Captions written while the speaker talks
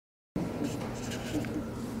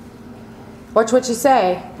Watch what you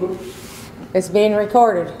say. It's being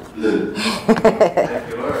recorded. Thank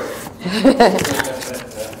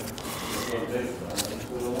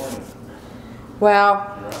you, Lord.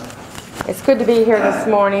 Well, it's good to be here this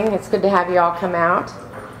morning. It's good to have you all come out.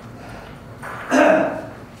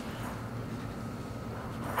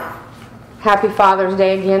 Happy Father's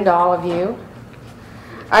Day again to all of you.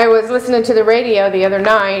 I was listening to the radio the other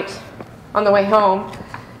night on the way home.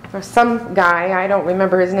 There's some guy, I don't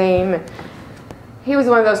remember his name. He was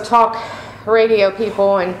one of those talk radio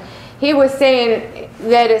people, and he was saying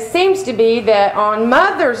that it seems to be that on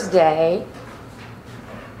Mother's Day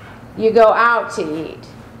you go out to eat,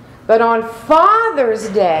 but on Father's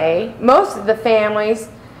Day most of the families,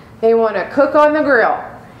 they want to cook on the grill.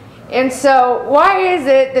 And so why is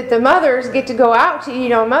it that the mothers get to go out to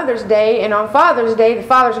eat on Mother's Day, and on Father's Day the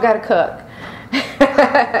fathers got to cook?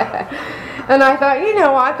 And I thought, you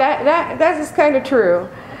know what, that is kind of true.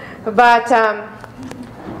 But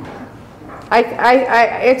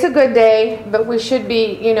it's a good day, but we should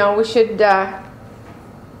be,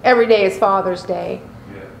 every day is Father's Day,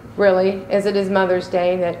 really, as it is Mother's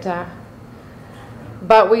Day.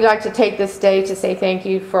 But we like to take this day to say thank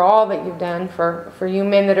you for all that you've done, for you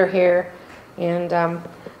men that are here. And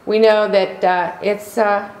we know that it's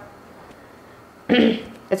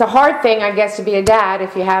it's a hard thing, I guess, to be a dad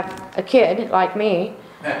if you have a kid like me.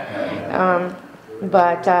 I'm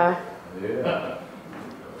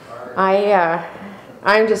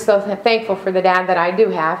just so thankful for the dad that I do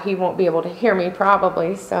have. He won't be able to hear me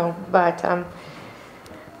probably, but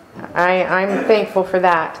I'm thankful for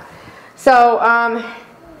that. So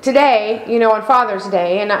today, on Father's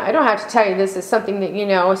Day, and I don't have to tell you this is something that you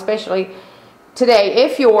know, especially today,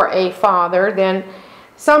 if you're a father, then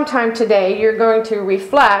sometime today you're going to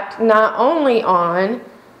reflect not only on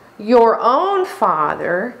your own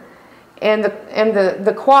father and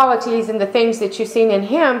the qualities and the things that you've seen in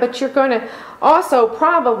him, but you're going to also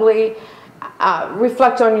probably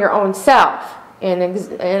reflect on your own self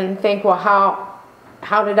and think, well,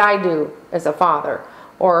 how did I do as a father?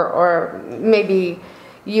 Or maybe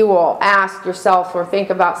you will ask yourself or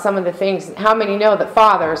think about some of the things. How many know that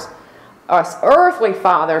fathers, us earthly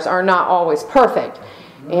fathers, are not always perfect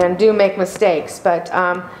and do make mistakes? But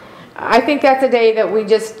I think that's a day that we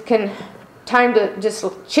just time to just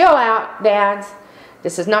chill out, dads.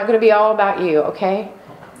 This is not going to be all about you, okay?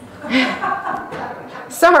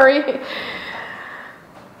 Sorry.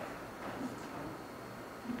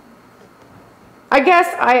 I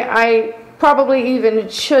guess I probably even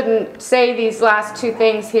shouldn't say these last two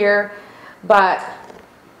things here, but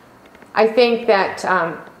I think that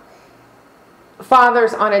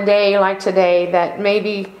fathers on a day like today that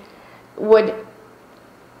maybe would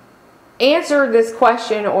answer this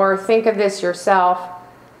question or think of this yourself.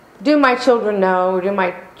 Do my children know? Do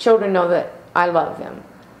my children know that I love them?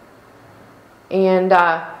 And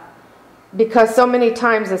because so many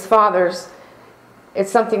times as fathers,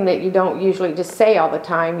 it's something that you don't usually just say all the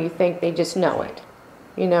time. You think they just know it,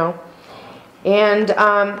 And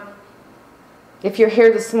if you're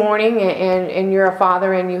here this morning and you're a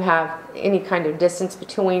father and you have any kind of distance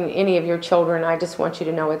between any of your children, I just want you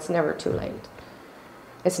to know it's never too late.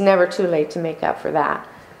 It's never too late to make up for that.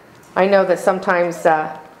 I know that sometimes,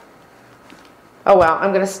 oh well,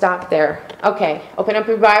 I'm going to stop there. Okay, open up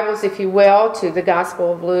your Bibles, if you will, to the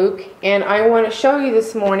Gospel of Luke. And I want to show you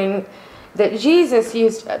this morning that Jesus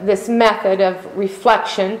used this method of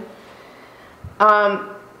reflection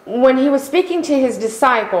when he was speaking to his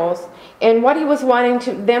disciples, and what he was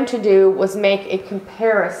wanting them to do was make a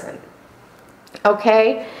comparison.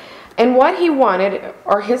 Okay? And what he wanted,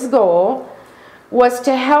 or his goal, was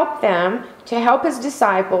to help them, to help his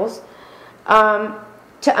disciples,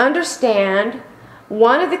 to understand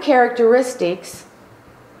one of the characteristics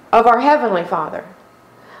of our Heavenly Father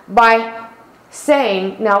by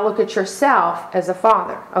saying, now look at yourself as a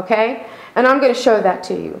father, okay? And I'm going to show that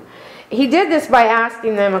to you. He did this by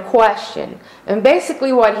asking them a question. And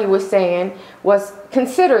basically what he was saying was,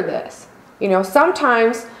 consider this.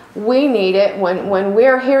 Sometimes we need it when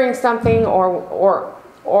we're hearing something or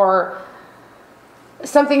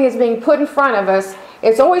something is being put in front of us.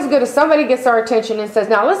 It's always good if somebody gets our attention and says,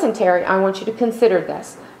 now listen, Terry, I want you to consider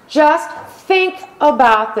this. Just think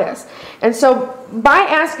about this. And so by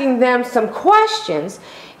asking them some questions,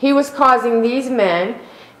 he was causing these men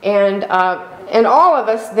and all of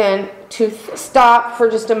us then to stop for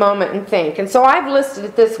just a moment and think. And so I've listed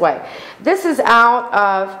it this way. This is out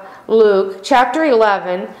of Luke chapter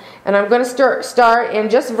 11, and I'm going to start in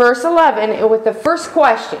just verse 11 with the first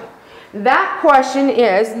question. That question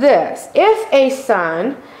is this: if a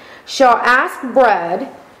son shall ask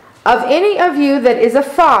bread of any of you that is a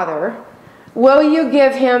father, will you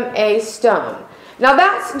give him a stone? Now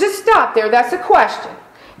that's, just stop there. That's a question.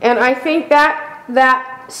 And I think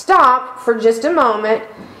that stop for just a moment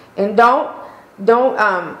and don't go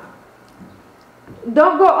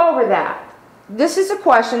over that. This is a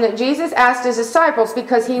question that Jesus asked his disciples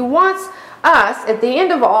because he wants us, at the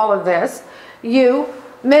end of all of this, you,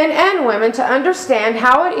 men and women, to understand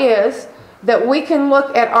how it is that we can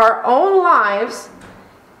look at our own lives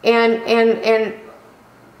and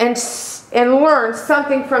learn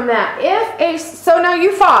something from that. So now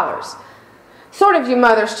you fathers, sort of you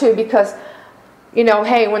mothers too, because, you know,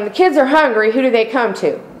 hey, when the kids are hungry, who do they come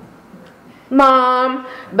to? Mom.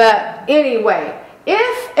 But anyway,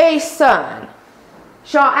 if a son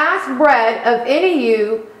shall ask bread of any of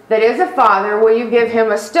you that is a father, will you give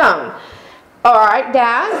him a stone? All right,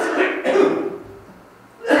 dads?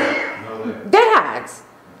 Dads.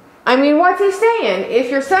 I mean, what's he saying?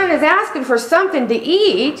 If your son is asking for something to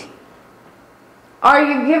eat, are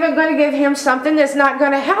you going to give him something that's not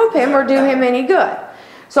going to help him or do him any good?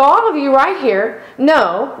 So all of you right here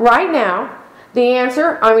know, right now, the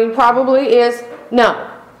answer, probably is no.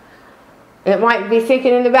 It might be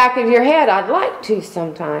thinking in the back of your head, I'd like to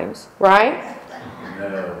sometimes, right?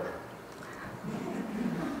 No.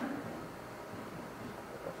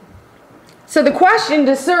 So the question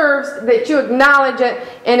deserves that you acknowledge it,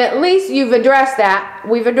 and at least you've addressed that.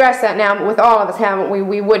 We've addressed that now with all of us, haven't we?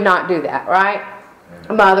 We would not do that, right?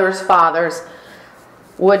 Mothers, fathers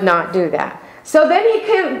would not do that. So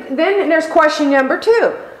then there's question number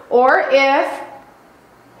 2. Or if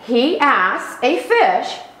he asks a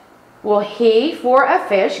fish, will he for a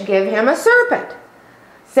fish give him a serpent?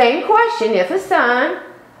 Same question. If a son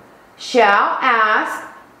shall ask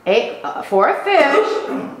for a fish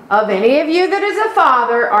of any of you that is a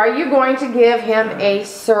father, are you going to give him a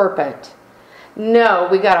serpent? No,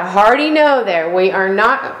 we got a hearty no there. We are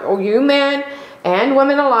not, you men and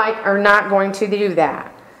women alike are not going to do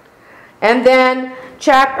that. And then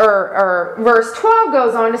verse 12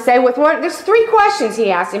 goes on to say, there's 3 questions he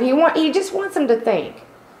asked him. He just wants him to think.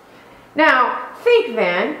 Now, think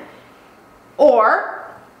then,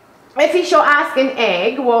 or if he shall ask an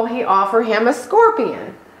egg, will he offer him a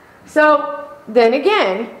scorpion? So then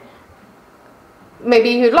again, maybe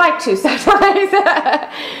you'd like to sometimes,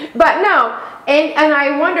 but no. And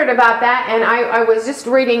I wondered about that, and I was just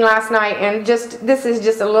reading last night, and this is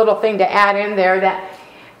just a little thing to add in there, that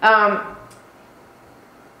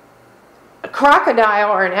a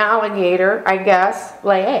crocodile or an alligator, I guess,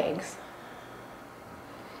 lay eggs.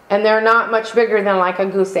 And they're not much bigger than like a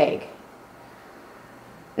goose egg.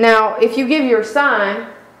 Now, if you give your son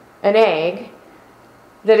an egg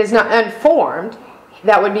that is not unformed,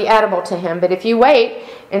 that would be edible to him. But if you wait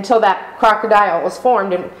until that crocodile was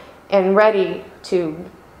formed and ready to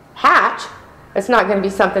hatch, it's not going to be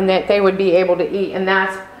something that they would be able to eat. And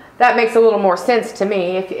that makes a little more sense to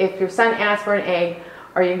me. If your son asks for an egg,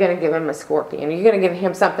 are you going to give him a scorpion? Are you going to give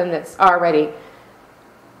him something that's already,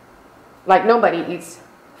 like nobody eats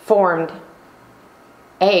formed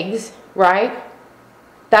eggs, right?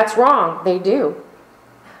 That's wrong. They do.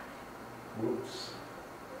 Whoops.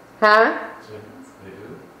 Huh? They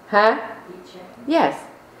do? Huh? Yes.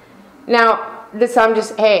 Now,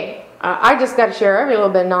 I just got to share every little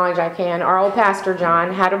bit of knowledge I can. Our old pastor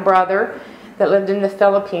John had a brother that lived in the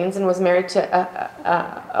Philippines and was married to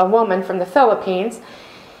a woman from the Philippines.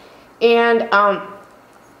 And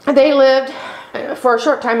they lived for a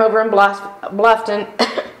short time over in Bluffton.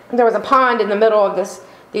 There was a pond in the middle of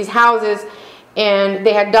these houses, and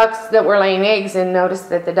they had ducks that were laying eggs, and noticed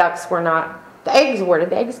that the ducks were not the eggs. Where did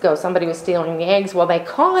the eggs go? Somebody was stealing the eggs. Well, they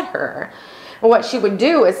caught her. And what she would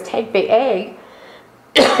do is take the egg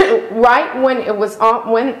right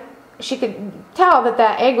when she could tell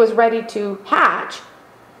that egg was ready to hatch,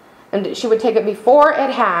 and she would take it before it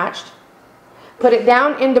hatched, put it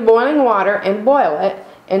down into boiling water and boil it,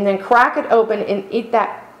 and then crack it open and eat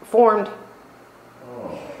that formed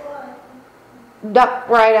duck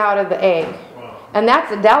right out of the egg. And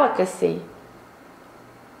that's a delicacy.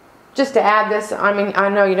 Just to add this, I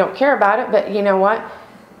know you don't care about it, but you know what?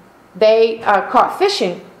 They caught fish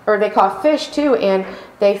too, and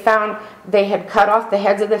they found they had cut off the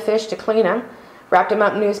heads of the fish to clean them, wrapped them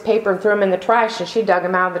up in newspaper and threw them in the trash, and she dug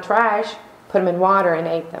them out of the trash, put them in water and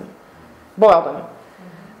ate them, boiled them.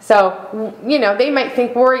 So, they might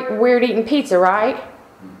think we're weird eating pizza, right?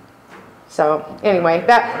 So, anyway,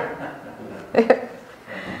 that...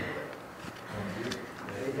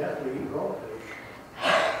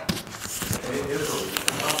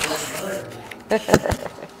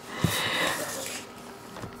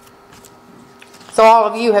 So all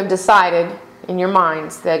of you have decided in your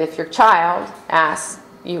minds that if your child asks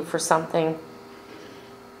you for something,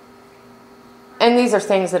 and these are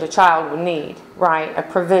things that a child would need, right? A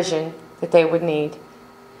provision that they would need,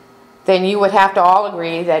 then you would have to all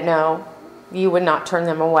agree that no, you would not turn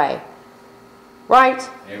them away. Right?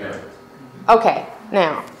 Amen. Okay,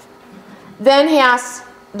 now, then he asks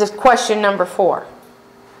this question number 4,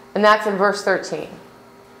 and that's in verse 13.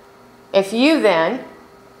 If you then,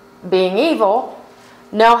 being evil,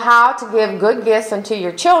 know how to give good gifts unto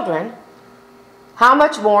your children, how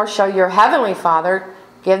much more shall your heavenly Father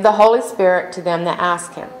give the Holy Spirit to them that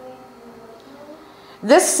ask Him?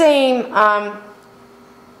 This same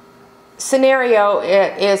scenario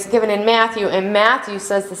is given in Matthew, and Matthew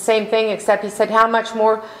says the same thing, except he said, how much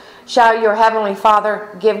more shall your heavenly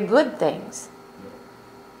Father give good things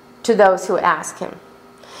to those who ask Him?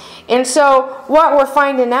 And so what we're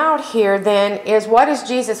finding out here then is, what is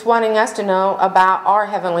Jesus wanting us to know about our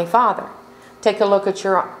heavenly Father? Take a look at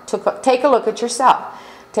yourself.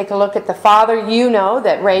 Take a look at the father you know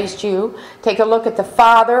that raised you. Take a look at the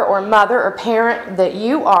father or mother or parent that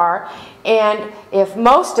you are. And if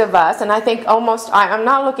most of us, and I think almost, I'm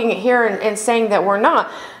not looking at here and saying that we're not,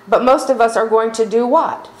 but most of us are going to do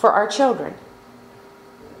what for our children?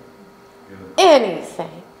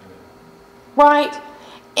 Anything. Right?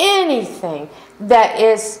 Anything that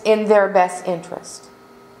is in their best interest.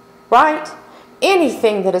 Right?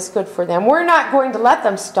 Anything that is good for them. We're not going to let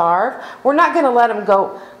them starve. We're not going to let them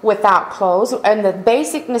go without clothes and the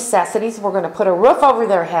basic necessities. We're going to put a roof over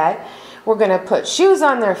their head. We're going to put shoes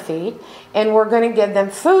on their feet. And we're going to give them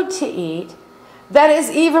food to eat that is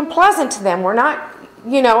even pleasant to them. We're not,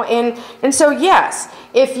 and so yes,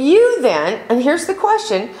 if you then, and here's the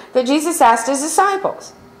question that Jesus asked His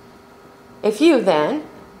disciples. If you then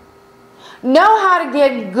know how to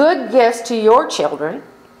give good gifts to your children,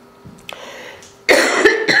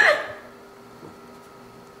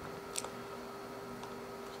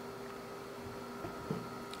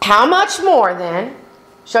 how much more then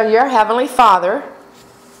shall your heavenly Father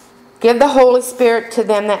give the Holy Spirit to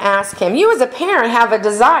them that ask Him? You as a parent have a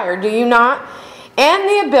desire, do you not? And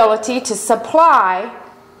the ability to supply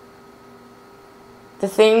the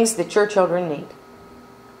things that your children need.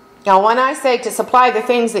 Now, when I say to supply the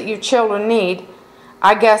things that your children need,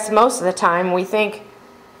 I guess most of the time we think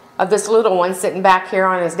of this little one sitting back here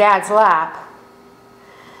on his dad's lap,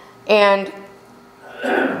 and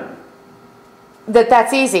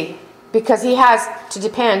that's easy because he has to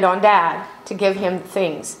depend on dad to give him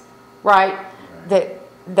things, right?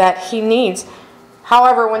 That he needs.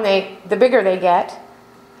 However, when the bigger they get,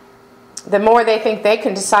 the more they think they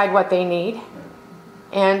can decide what they need,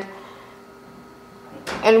 and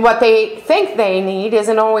what they think they need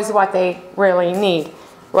isn't always what they really need,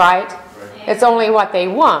 right? It's only what they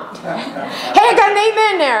want. Hey, I got an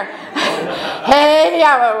amen there. Hey,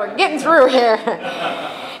 yeah, we're getting through here.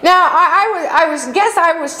 Now,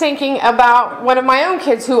 I was thinking about one of my own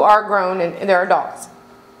kids who are grown and they're adults.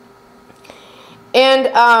 And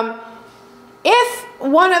if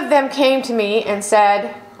one of them came to me and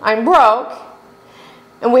said, I'm broke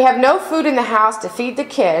and we have no food in the house to feed the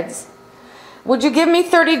kids, would you give me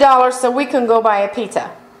 $30 so we can go buy a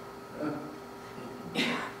pizza?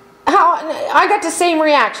 I got the same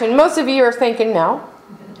reaction. Most of you are thinking no.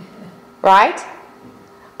 Right?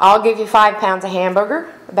 I'll give you 5 pounds of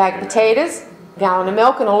hamburger, a bag of potatoes, a gallon of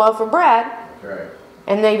milk, and a loaf of bread. Right.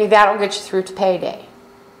 And maybe that'll get you through to payday.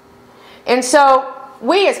 And so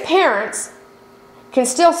we as parents can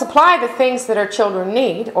still supply the things that our children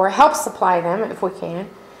need, or help supply them if we can.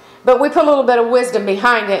 But we put a little bit of wisdom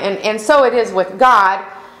behind it, and so it is with God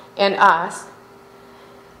and us.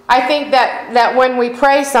 I think that when we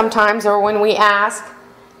pray sometimes, or when we ask,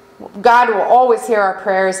 God will always hear our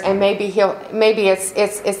prayers, and maybe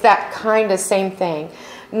it's that kind of same thing.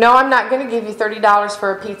 No, I'm not going to give you $30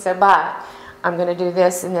 for a pizza, but I'm going to do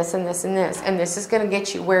this and this and this and this, and this is going to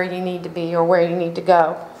get you where you need to be or where you need to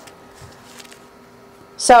go.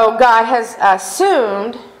 So God has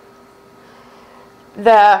assumed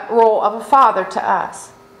the role of a father to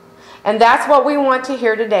us. And that's what we want to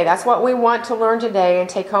hear today. That's what we want to learn today and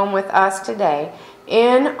take home with us today.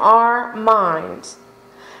 In our minds,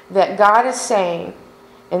 that God is saying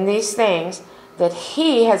in these things that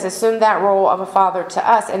He has assumed that role of a father to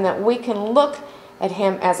us, and that we can look at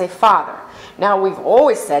Him as a father. Now, we've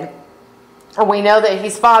always said, and we know that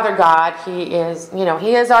He's Father God. He is,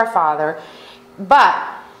 He is our Father. But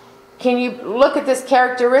can you look at this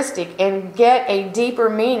characteristic and get a deeper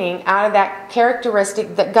meaning out of that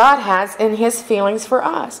characteristic that God has in His feelings for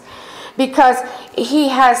us? Because He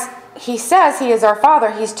says He is our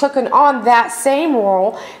Father. He's taken on that same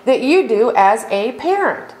role that you do as a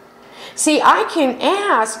parent. See, I can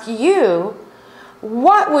ask you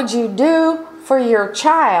what would you do for your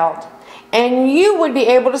child? And you would be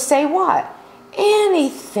able to say what?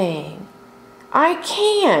 Anything. I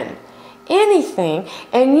can. Anything.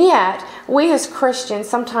 And yet, we as Christians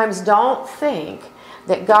sometimes don't think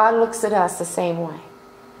that God looks at us the same way.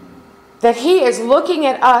 That He is looking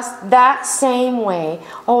at us that same way.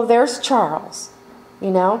 Oh, there's Charles.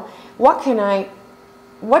 You know, what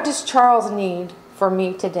does Charles need for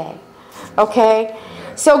me today? Okay?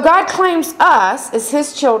 So God claims us as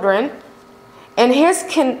His children, and His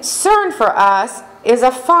concern for us is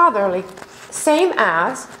a fatherly, same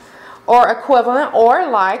as, or equivalent, or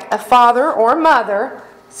like a father or mother's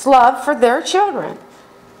love for their children.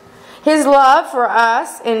 His love for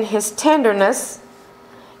us and His tenderness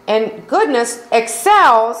and goodness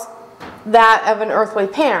excels that of an earthly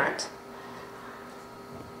parent.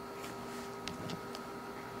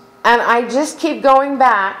 And I just keep going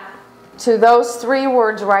back to those three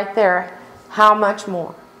words right there. How much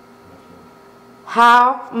more?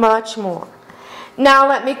 How much more? Now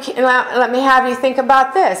let me have you think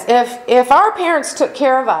about this. If our parents took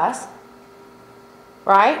care of us,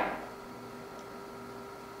 right?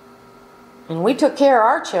 And we took care of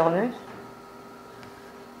our children,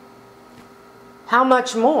 how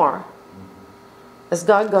much more is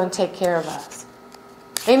God going to take care of us?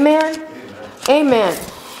 Amen? Amen. Amen.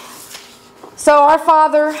 So our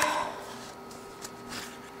Father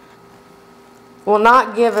will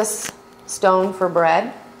not give us stone for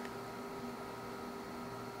bread.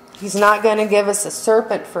 He's not going to give us a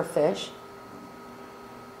serpent for fish.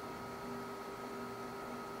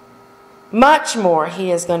 Much more,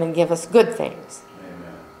 He is going to give us good things.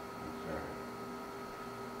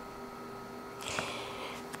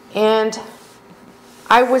 And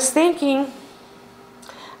I was thinking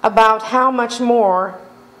about how much more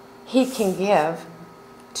He can give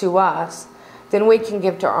to us than we can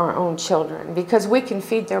give to our own children, because we can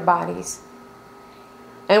feed their bodies,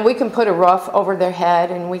 and we can put a roof over their head,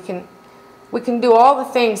 and we can do all the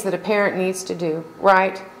things that a parent needs to do,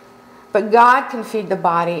 right? But God can feed the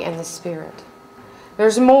body and the spirit.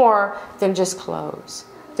 There's more than just clothes.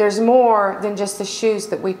 There's more than just the shoes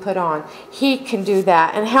that we put on. He can do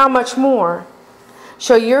that. And how much more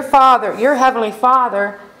shall your Father, your Heavenly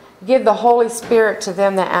Father, give the Holy Spirit to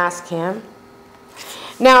them that ask Him?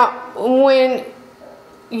 Now, when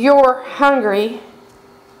you're hungry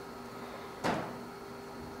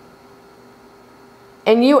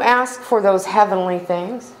and you ask for those heavenly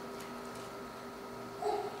things,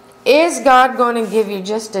 is God going to give you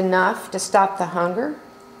just enough to stop the hunger?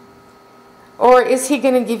 Or is He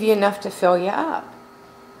going to give you enough to fill you up?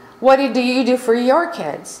 What do you do for your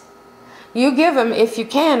kids? You give them, if you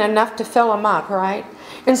can, enough to fill them up, right?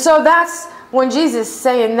 And so that's when Jesus is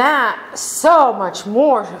saying that, so much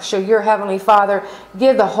more shall your Heavenly Father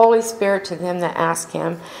give the Holy Spirit to them that ask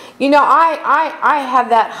Him. You know, I have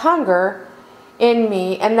that hunger in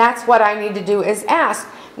me, and that's what I need to do is ask.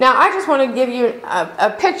 Now, I just want to give you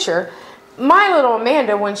a picture. My little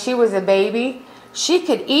Amanda, when she was a baby, she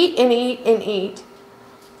could eat and eat and eat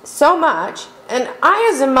so much. And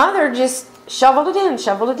I, as a mother, just shoveled it in,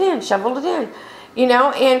 shoveled it in, shoveled it in. You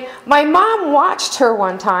know, and my mom watched her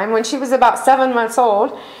one time when she was about 7 months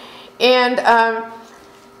old. And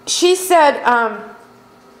she said,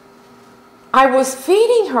 I was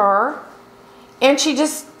feeding her, and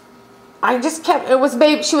I just kept, it was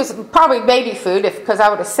baby, she was probably baby food, because I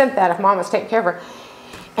would have sent that if Mom was taking care of her.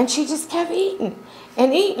 And she just kept eating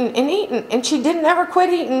and eating and eating, and she didn't ever quit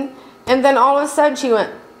eating. And then all of a sudden she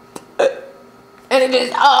went, and it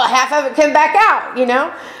just, half of it came back out, you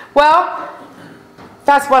know. Well,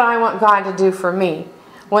 that's what I want God to do for me.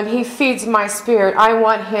 When He feeds my spirit, I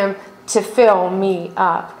want Him to fill me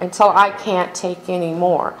up until I can't take any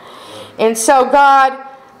more. And so God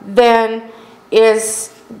then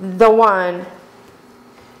is the one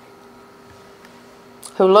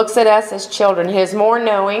who looks at us as children. He is more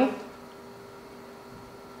knowing.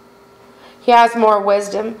 He has more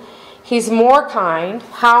wisdom. He's more kind.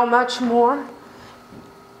 How much more?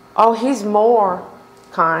 Oh, He's more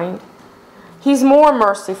kind. He's more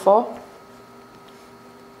merciful.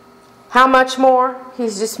 How much more?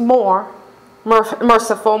 He's just more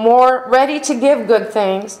merciful, more ready to give good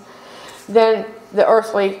things than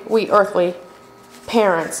we earthly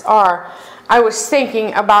parents are. I was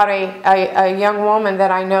thinking about a young woman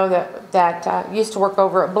that I know that used to work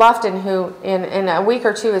over at Bluffton, who in a week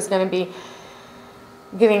or two is going to be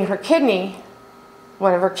giving her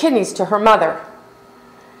one of her kidneys to her mother.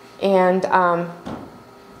 And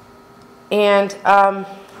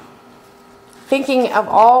thinking of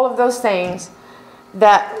all of those things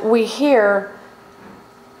that we hear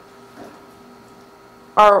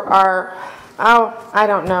are Oh, I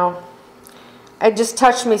don't know. It just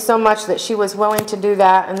touched me so much that she was willing to do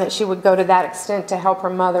that, and that she would go to that extent to help her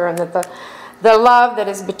mother, and that the love that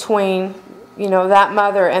is between, you know, that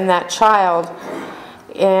mother and that child,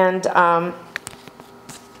 and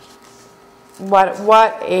what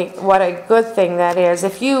a good thing that is.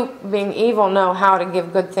 If you, being evil, know how to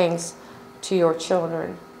give good things to your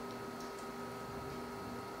children,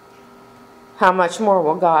 how much more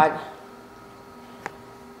will God?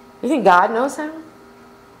 You think God knows how?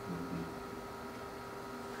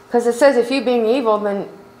 Because it says if you being evil, then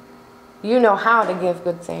you know how to give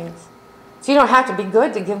good things. So you don't have to be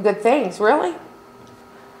good to give good things, really?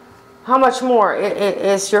 How much more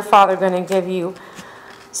is your Father going to give you?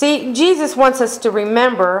 See, Jesus wants us to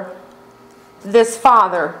remember this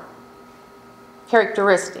Father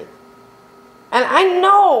characteristic. And I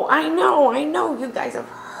know you guys have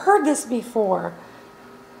heard this before.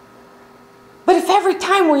 But if every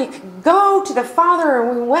time we could go to the Father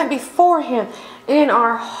and we went before Him, in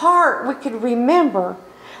our heart we could remember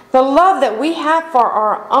the love that we have for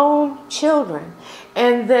our own children,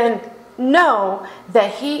 and then know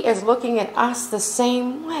that He is looking at us the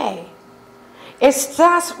same way.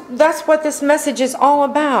 That's what this message is all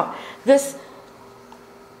about. This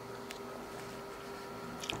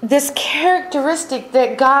characteristic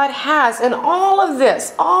that God has, and all of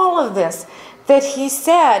this that He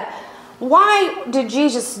said. Why did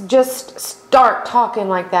Jesus just start talking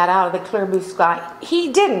like that out of the clear blue sky?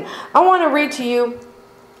 He didn't. I want to read to you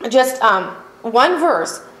just one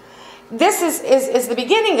verse. This is the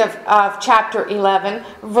beginning of chapter 11,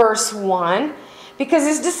 verse 1, because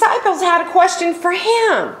His disciples had a question for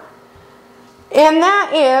Him. And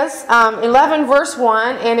that is 11, verse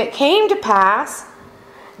 1, and it came to pass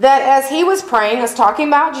that as He was praying, was talking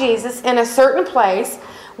about Jesus, in a certain place,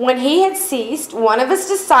 when He had ceased, one of His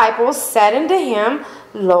disciples said unto Him,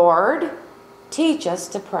 Lord, teach us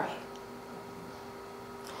to pray,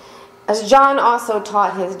 as John also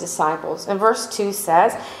taught his disciples. And verse 2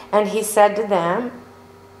 says, and He said to them,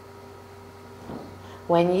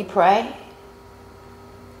 when ye pray,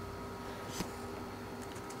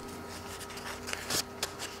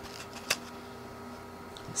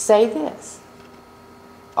 say this,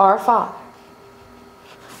 Our Father,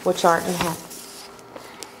 which art in heaven.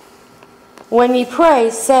 When ye pray,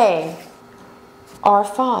 say, Our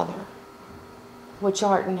Father, which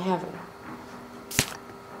art in heaven.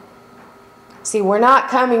 See, we're not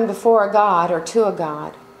coming before a God or to a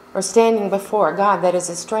God, or standing before a God that is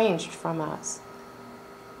estranged from us.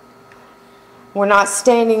 We're not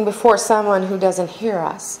standing before someone who doesn't hear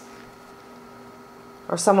us,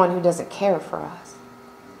 or someone who doesn't care for us.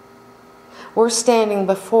 We're standing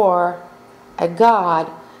before a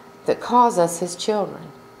God that calls us His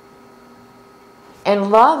children,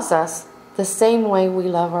 and loves us the same way we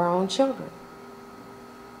love our own children.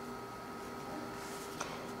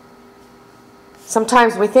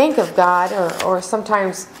 Sometimes we think of God, or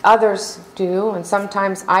sometimes others do, and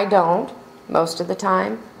sometimes I don't, most of the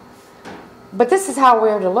time. But this is how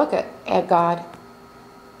we're to look at God.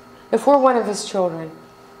 If we're one of His children,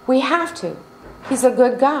 we have to. He's a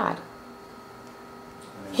good God.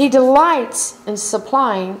 He delights in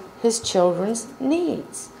supplying His children's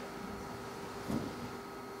needs.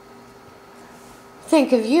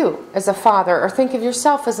 Think of you as a father, or think of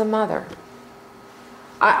yourself as a mother.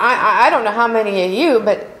 I don't know how many of you,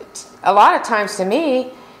 but a lot of times to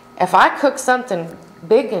me, if I cook something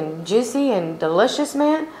big and juicy and delicious,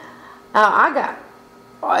 man, I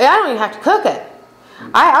don't even have to cook it.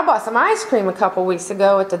 I bought some ice cream a couple weeks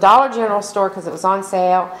ago at the Dollar General store because it was on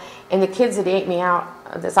sale, and the kids had ate me out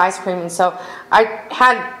of this ice cream, and so I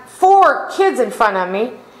had 4 kids in front of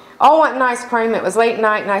me, all wanting ice cream. It was late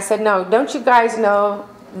night, and I said, no, don't you guys know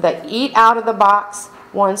the eat out of the box,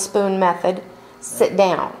 1 spoon method? Sit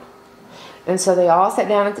down. And so they all sat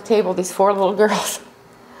down at the table, these 4 little girls.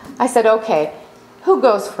 I said, okay, who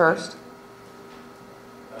goes first?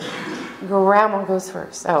 Grandma goes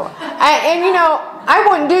first. And you know, I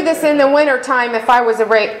wouldn't do this in the winter time if I was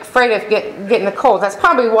afraid of getting the cold. That's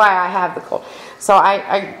probably why I have the cold. So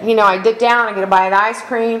I get down, I get a bite of ice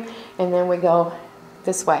cream, and then we go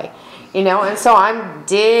this way, you know. And so I'm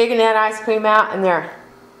digging that ice cream out, and they're,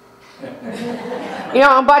 you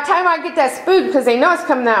know, and by the time I get that spoon, because they know it's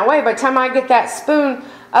coming that way, by the time I get that spoon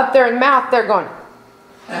up there in the mouth, they're going,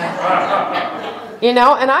 you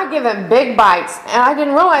know, and I give them big bites, and I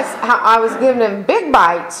didn't realize how I was giving them big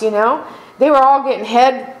bites, you know. They were all getting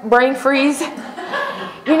head brain freeze,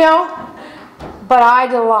 you know. But I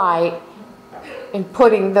delight in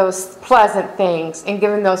putting those pleasant things and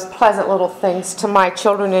giving those pleasant little things to my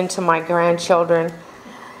children and to my grandchildren.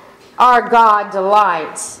 Our God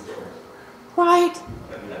delights Right?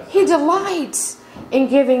 He delights in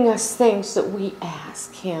giving us things that we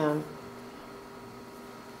ask Him.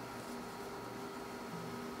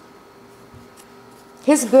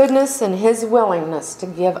 His goodness and His willingness to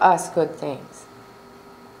give us good things.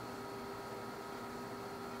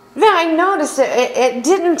 Then I noticed it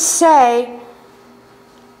didn't say,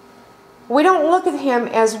 we don't look at Him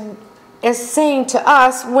as saying to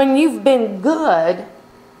us, when you've been good,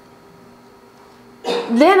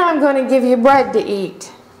 then I'm going to give you bread to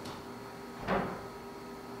eat.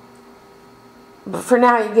 But for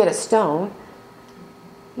now you get a stone.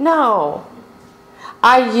 No.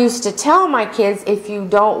 I used to tell my kids, if you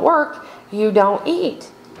don't work, you don't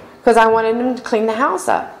eat. Because I wanted them to clean the house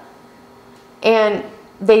up. And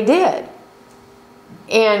they did.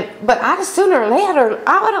 But I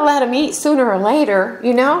would have let them eat sooner or later,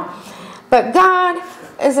 you know. But God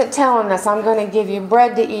isn't telling us, I'm going to give you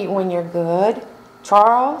bread to eat when you're good,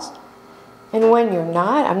 Charles. And when you're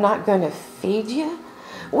not, I'm not going to feed you.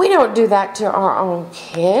 We don't do that to our own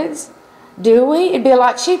kids, do we? It'd be a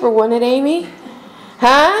lot cheaper, wouldn't it, Amy?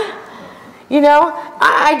 Huh? You know,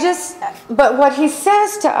 but what He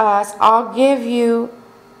says to us, I'll give you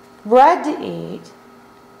bread to eat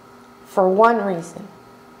for one reason.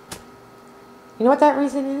 You know what that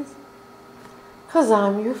reason is? Because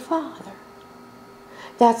I'm your Father.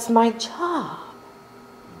 That's my job.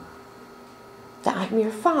 I'm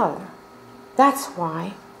your Father. That's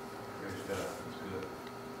why.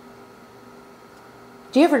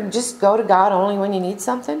 Do you ever just go to God only when you need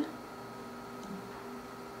something?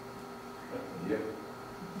 Yep.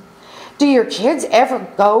 Do your kids ever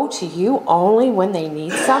go to you only when they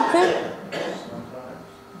need something?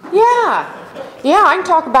 Yeah. Yeah, I can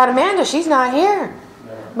talk about Amanda. She's not here.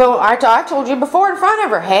 But I told you before in front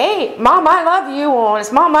of her, hey, Mom, I love you.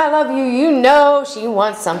 Honest, Mom, I love you. You know she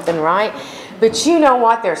wants something, right? But you know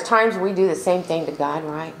what? There's times we do the same thing to God,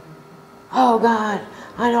 right? Oh, God,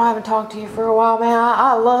 I know I haven't talked to you for a while, man.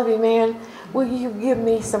 I love you, man. Will you give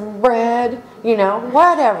me some bread? You know,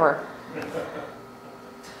 whatever.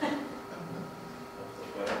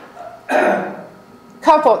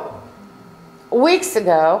 Couple weeks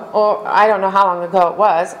ago, or I don't know how long ago it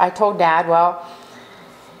was, I told Dad, well,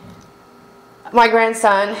 my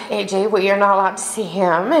grandson, AJ, we are not allowed to see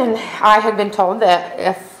him, and I had been told that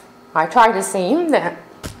if I tried to see him, that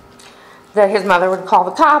his mother would call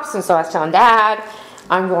the cops, and so I was telling Dad,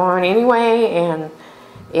 I'm going anyway, and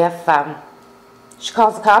if she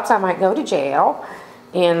calls the cops, I might go to jail.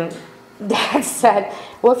 And Dad said,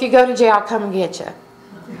 well, if you go to jail, I'll come and get you.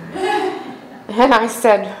 And I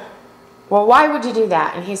said, well, why would you do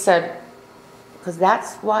that? And he said, because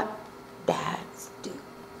that's what dads do.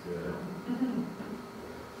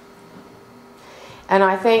 And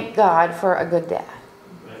I thank God for a good dad.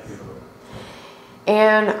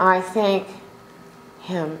 And I thank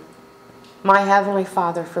Him, my Heavenly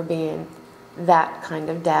Father, for being that kind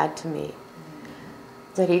of dad to me.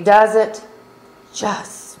 That He does it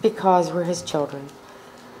just because we're His children.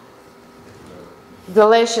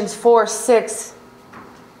 Galatians 4:6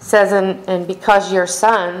 says, and because you're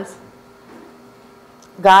sons,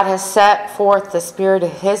 God has set forth the Spirit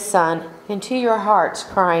of His Son into your hearts,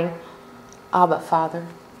 crying, Abba, Father.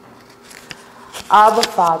 Abba,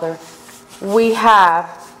 Father. We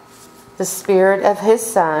have the Spirit of His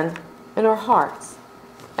Son in our hearts.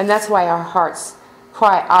 And that's why our hearts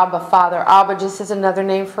cry, Abba, Father. Abba just is another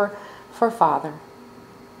name for Father.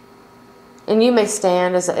 And you may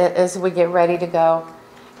stand as we get ready to go.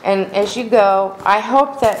 And as you go, I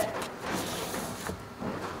hope that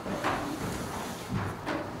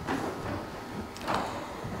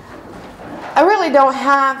I really don't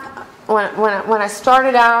have, when I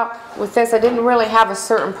started out with this, I didn't really have a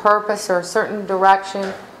certain purpose or a certain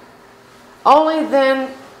direction. Only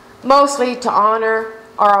then, mostly to honor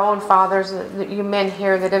our own fathers, you men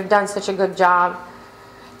here that have done such a good job.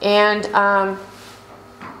 And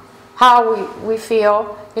how we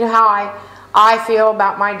feel, you know, how I feel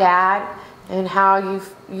about my dad, and how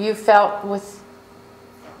you felt with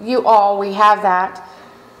you all. We have that.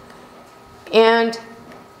 And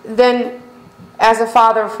then as a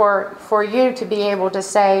father, for you to be able to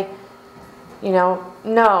say, you know,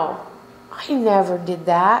 no, I never did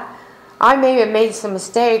that. I may have made some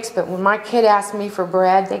mistakes, but when my kid asked me for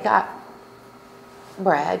bread, they got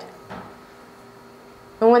bread.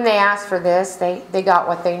 And when they asked for this, they got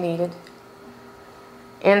what they needed.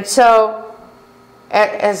 And so,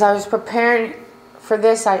 as I was preparing for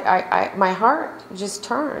this, my heart just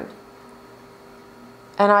turned.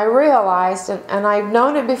 And I realized, and I've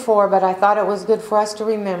known it before, but I thought it was good for us to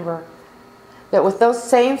remember, that with those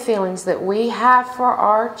same feelings that we have for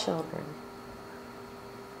our children,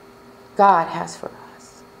 God has for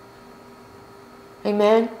us.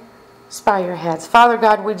 Amen? Just bow your heads. Father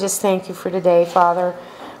God, we just thank you for today, Father.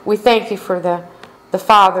 We thank you for the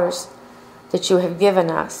fathers that you have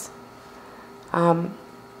given us.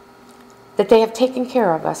 That they have taken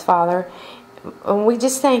care of us, Father. And we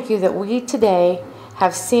just thank you that we today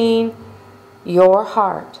have seen your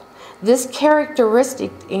heart. This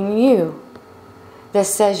characteristic in you that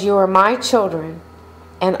says you are my children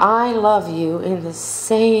and I love you in the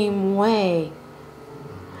same way.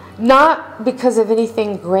 Not because of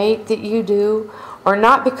anything great that you do, or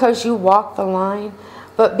not because you walk the line,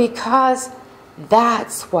 but because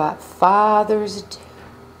that's what fathers do.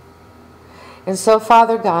 And so,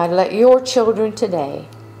 Father God, let your children today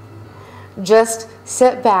just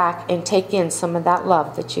sit back and take in some of that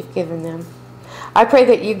love that you've given them. I pray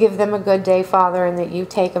that you give them a good day, Father, and that you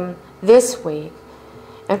take them this week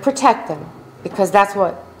and protect them, because that's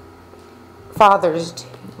what fathers do.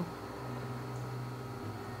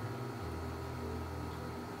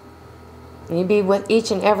 And you be with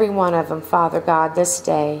each and every one of them, Father God, this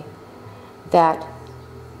day, that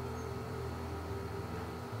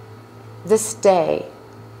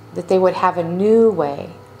they would have a new way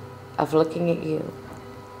of looking at you.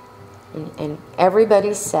 And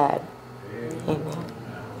everybody said, amen.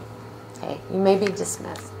 Okay, you may be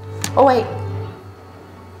dismissed. Oh, wait.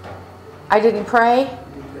 I didn't pray?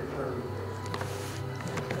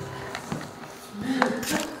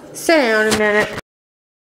 Sit down a minute.